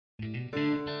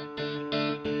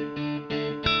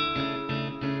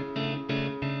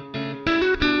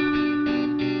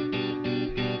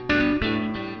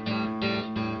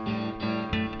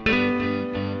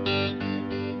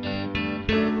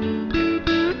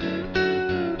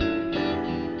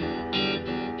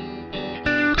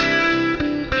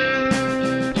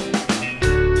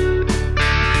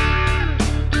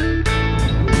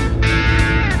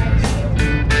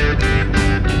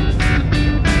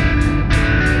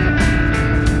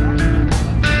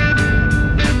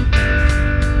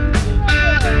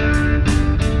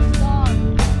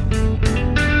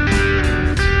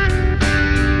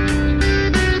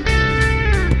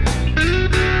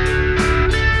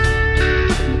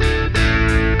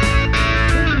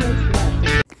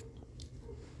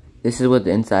This is what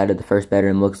the inside of the first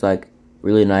bedroom looks like.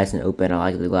 Really nice and open. I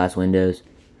like the glass windows.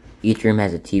 Each room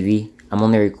has a TV. I'm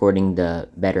only recording the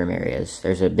bedroom areas.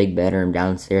 There's a big bedroom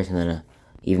downstairs and then a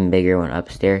even bigger one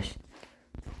upstairs.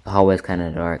 The hallway's kind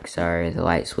of dark. Sorry, the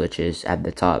light switches at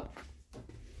the top.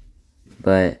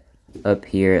 But up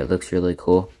here it looks really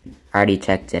cool. I already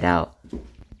checked it out.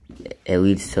 It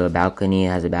leads to a balcony. It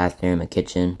has a bathroom, a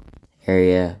kitchen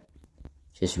area.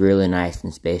 Just really nice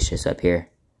and spacious up here.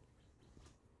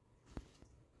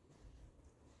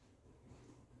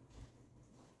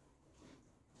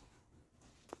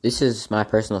 This is my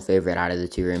personal favorite out of the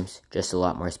two rooms. Just a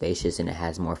lot more spacious, and it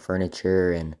has more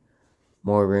furniture and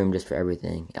more room just for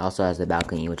everything. It also has the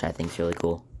balcony, which I think is really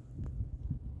cool.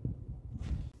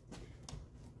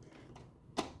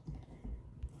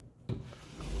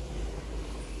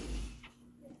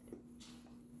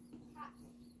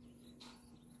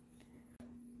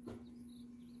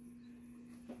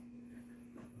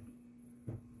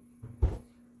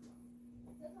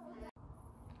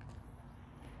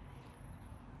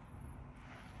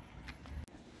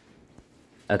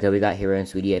 Okay, we got Hero and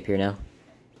Sweetie up here now.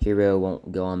 Hero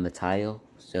won't go on the tile,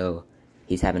 so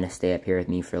he's having to stay up here with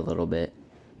me for a little bit.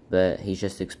 But he's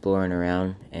just exploring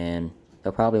around, and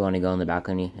he'll probably want to go on the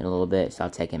balcony in a little bit, so I'll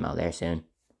take him out there soon.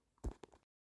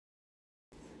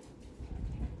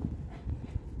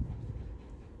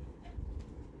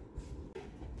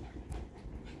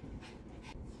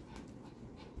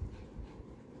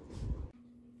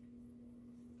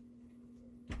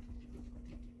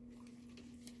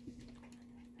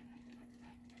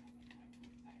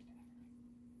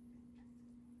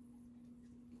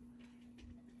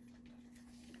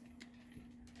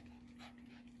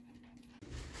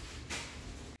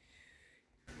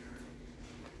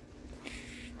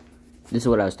 This is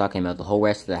what I was talking about. The whole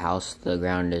rest of the house, the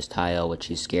ground is tile, which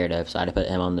he's scared of, so I had to put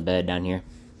him on the bed down here.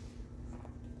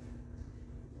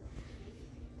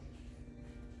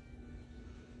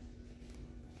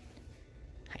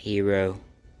 Hero.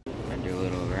 Run a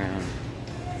little around.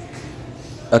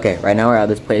 Okay, right now we're at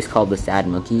this place called the Sad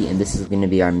Monkey, and this is going to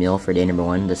be our meal for day number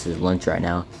 1. This is lunch right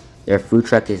now. Their food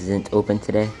truck isn't open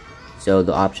today, so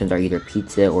the options are either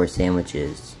pizza or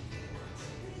sandwiches.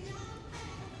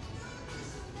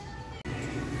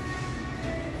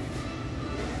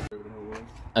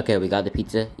 Okay, we got the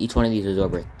pizza. Each one of these was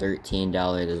over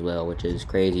 $13 as well, which is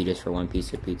crazy just for one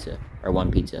piece of pizza, or one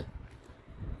pizza.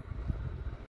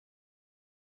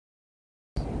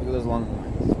 Look at those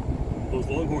longhorns. Those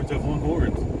longhorns have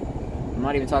longhorns. I'm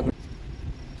not even talking.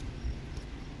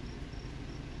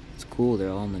 It's cool, they're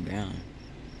all on the ground.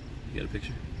 You got a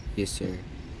picture? Yes, sir.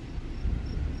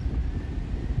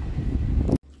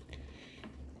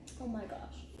 Oh my gosh.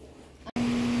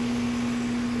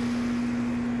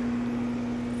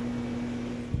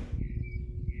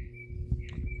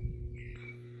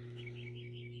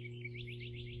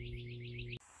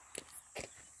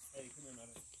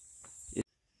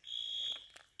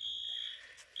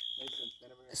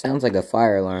 It sounds like a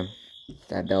fire alarm.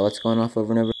 That bell that's going off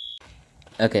over and over.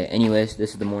 Okay, anyways,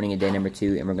 this is the morning of day number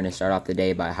 2, and we're going to start off the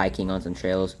day by hiking on some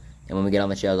trails. And when we get on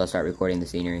the trails, I'll start recording the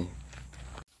scenery.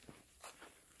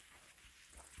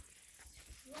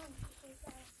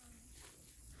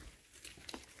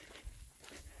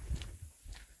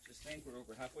 Just think we're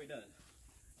over halfway done.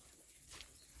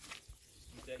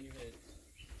 Keep that in your head.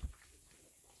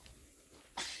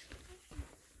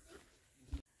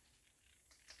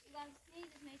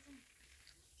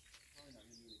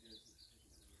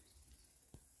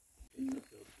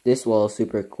 This wall is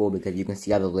super cool because you can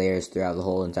see all the layers throughout the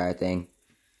whole entire thing.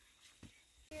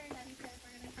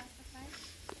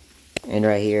 And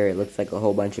right here, it looks like a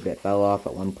whole bunch of it fell off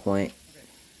at one point.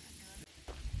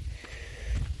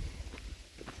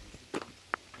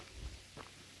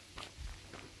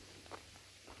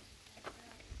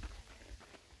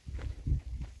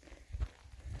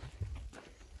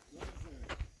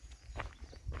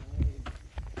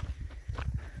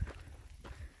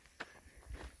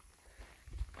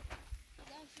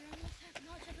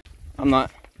 I'm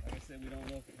not. Like I said, we don't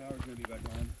know if the power's gonna be back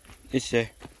on. Yes, sir.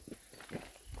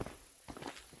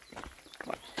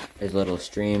 There's a little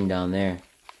stream down there.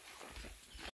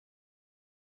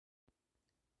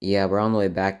 Yeah, we're on the way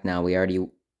back now. We already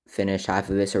finished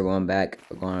half of it, so we're going back.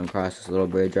 We're going across this little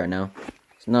bridge right now.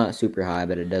 It's not super high,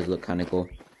 but it does look kind of cool.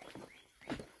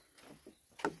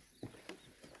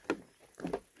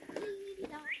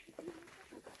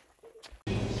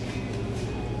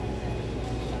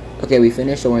 Okay, we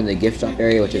finished, so we're in the gift shop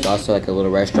area, which is also like a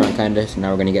little restaurant kind of. So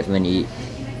now we're going to get something to eat.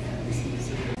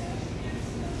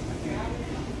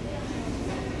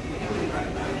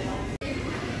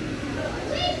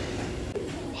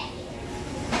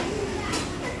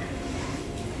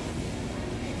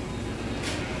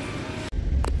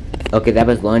 Okay, that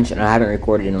was lunch, and I haven't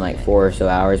recorded in like 4 or so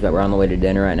hours, but we're on the way to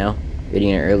dinner right now. We're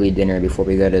eating an early dinner before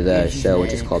we go to the show,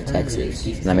 which is called Texas,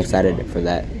 and I'm excited for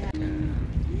that.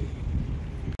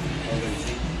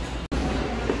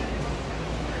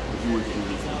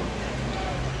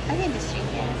 I can just drink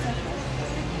it. It's okay.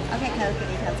 I'll get Coke when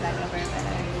he comes back over,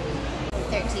 but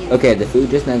 13. Okay, the food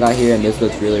just now got here, and this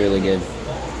looks really, really good.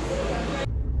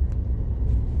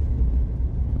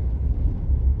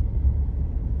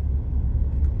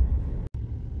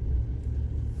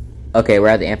 Okay, we're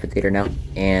at the amphitheater now,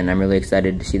 and I'm really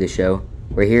excited to see the show.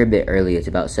 We're here a bit early. It's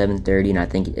about 7:30, and I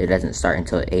think it doesn't start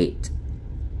until 8.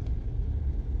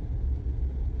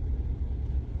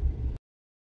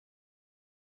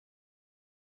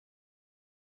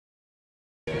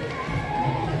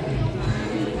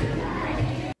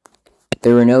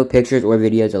 There were no pictures or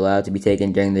videos allowed to be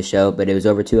taken during the show, but it was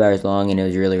over 2 hours long, and it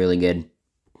was really, really good.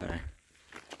 That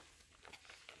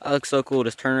looks so cool.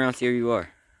 Just turn around and see where you are.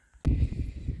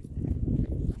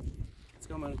 Let's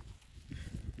go, man.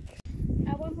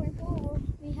 At 1.4, we'll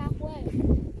be halfway.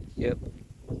 Yep.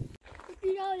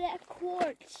 You know that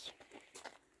quartz.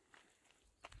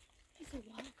 It's a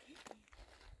wild.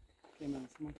 Okay, man,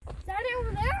 come on. Is that it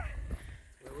over there?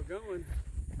 Where we're going.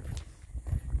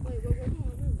 Wait, where we're going?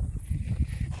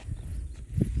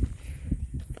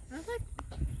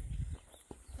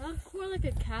 That's more like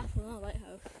a castle, not a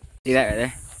lighthouse. See that right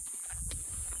there?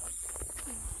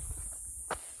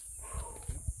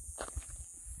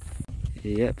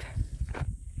 Yep.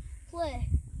 Play.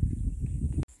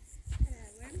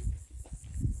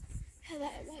 Yeah,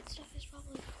 that white stuff is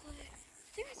probably clay.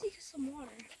 I think I see some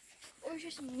water. Or it's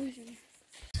just an illusion.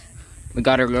 We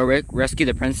gotta go rescue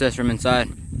the princess from inside,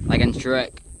 like in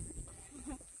Shrek.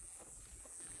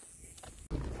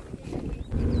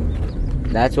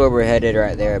 That's where we're headed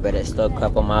right there, but it's still a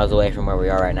couple miles away from where we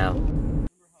are right now.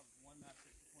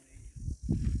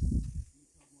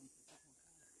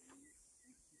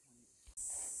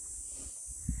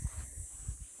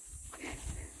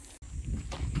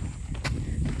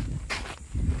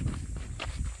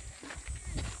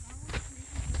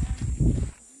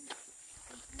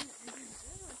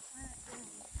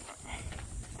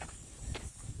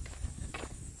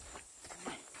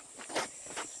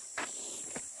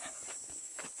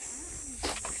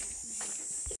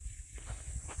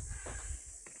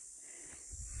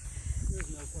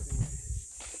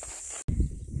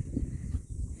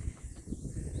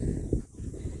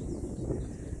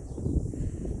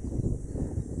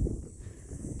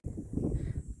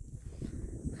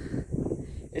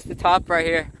 It's the top right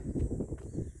here.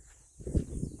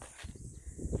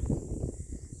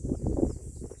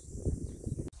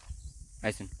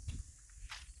 Mason.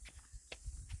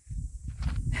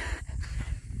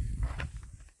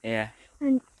 Yeah.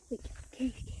 And wait,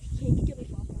 can you get me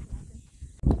fall off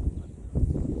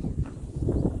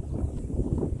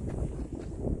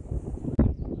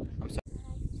I'm sorry.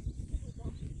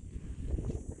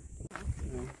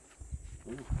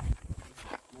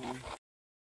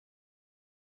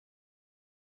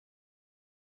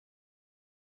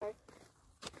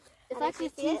 It's actually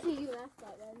TCU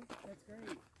mascot then. That's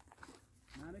great.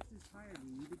 Maddox is tired. We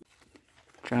need to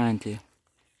get... Trying to.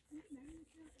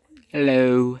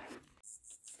 Hello.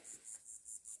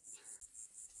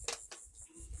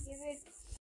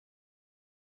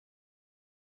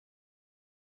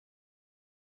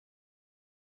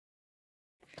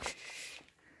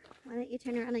 Why don't you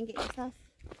turn around and get your stuff?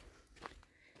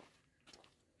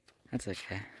 That's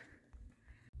okay.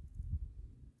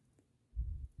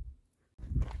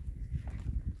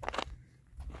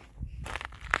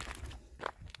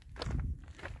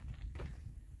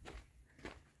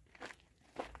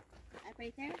 Up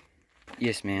right there?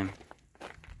 Yes, ma'am.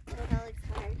 Oh, that looks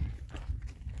hard.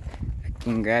 I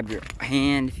can grab your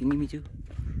hand if you need me to. No,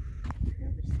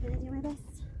 I'm just gonna do my best.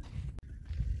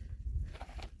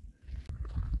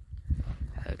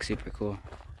 That looks super cool.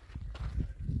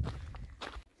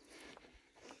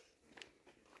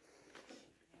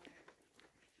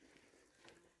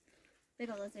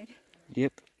 desert.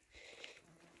 Yep.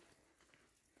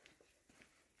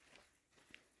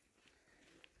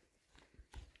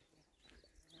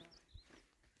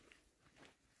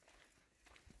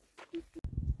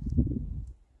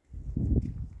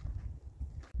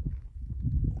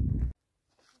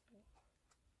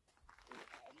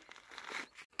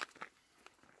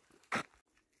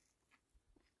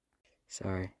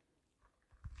 Sorry.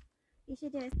 You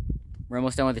should do it. We're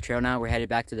almost done with the trail now. We're headed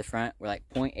back to the front. We're like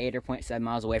 0.8 or 0.7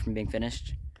 miles away from being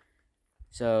finished.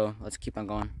 So let's keep on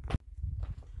going.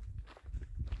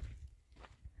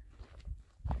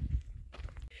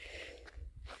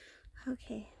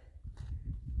 Okay.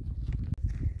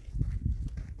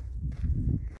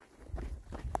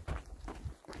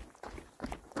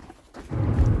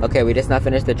 Okay, we just now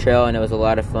finished the trail and it was a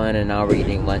lot of fun, and now we're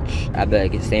eating lunch at the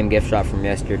same gift shop from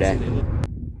yesterday.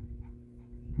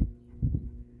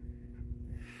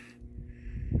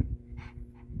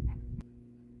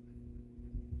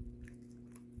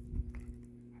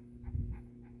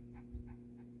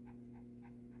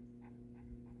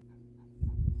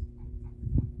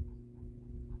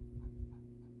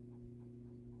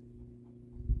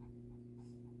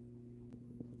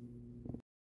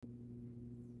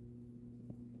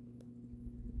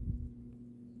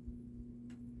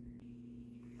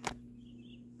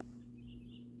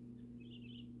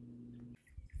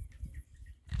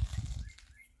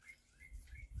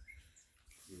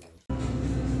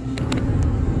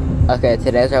 Okay,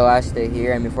 today's our last day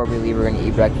here, and before we leave, we're gonna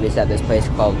eat breakfast at this place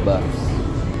called Buffs.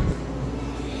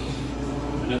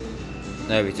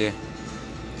 Love you too.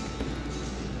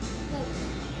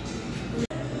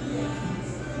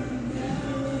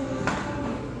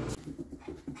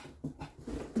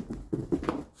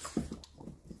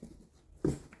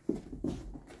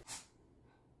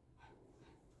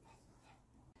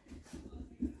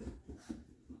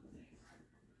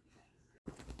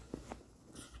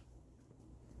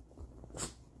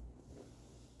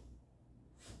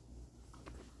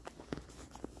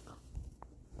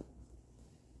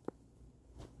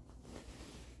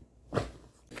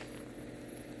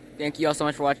 Thank you all so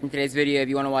much for watching today's video. If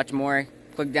you want to watch more,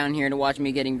 click down here to watch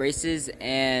me getting braces.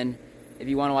 And if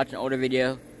you want to watch an older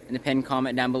video, in the pinned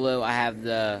comment down below, I have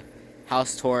the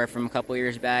house tour from a couple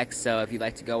years back. So if you'd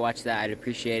like to go watch that, I'd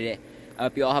appreciate it. I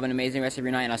hope you all have an amazing rest of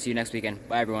your night, and I'll see you next weekend.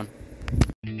 Bye, everyone.